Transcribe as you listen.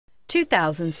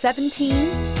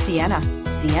2017 Sienna.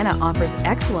 Sienna offers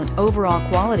excellent overall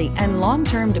quality and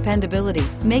long-term dependability,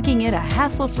 making it a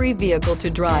hassle-free vehicle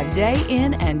to drive day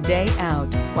in and day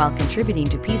out, while contributing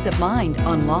to peace of mind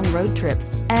on long road trips.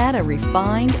 Add a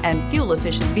refined and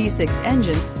fuel-efficient V6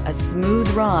 engine, a smooth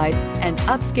ride, and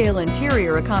upscale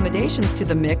interior accommodations to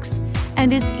the mix,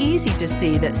 and it's easy to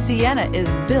see that Sienna is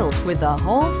built with the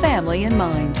whole family in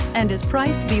mind and is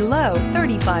priced below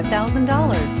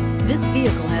 $35,000. This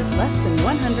vehicle has less than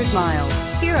 100 miles.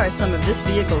 Here are some of this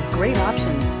vehicle's great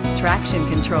options: traction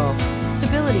control,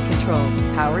 stability control,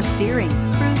 power steering,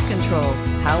 cruise control,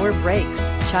 power brakes,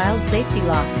 child safety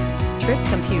locks, trip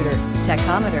computer,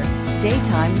 tachometer,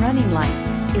 daytime running lights,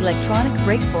 electronic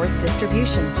brake force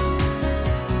distribution.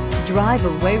 Drive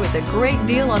away with a great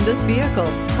deal on this vehicle.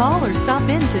 Call or stop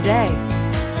in today.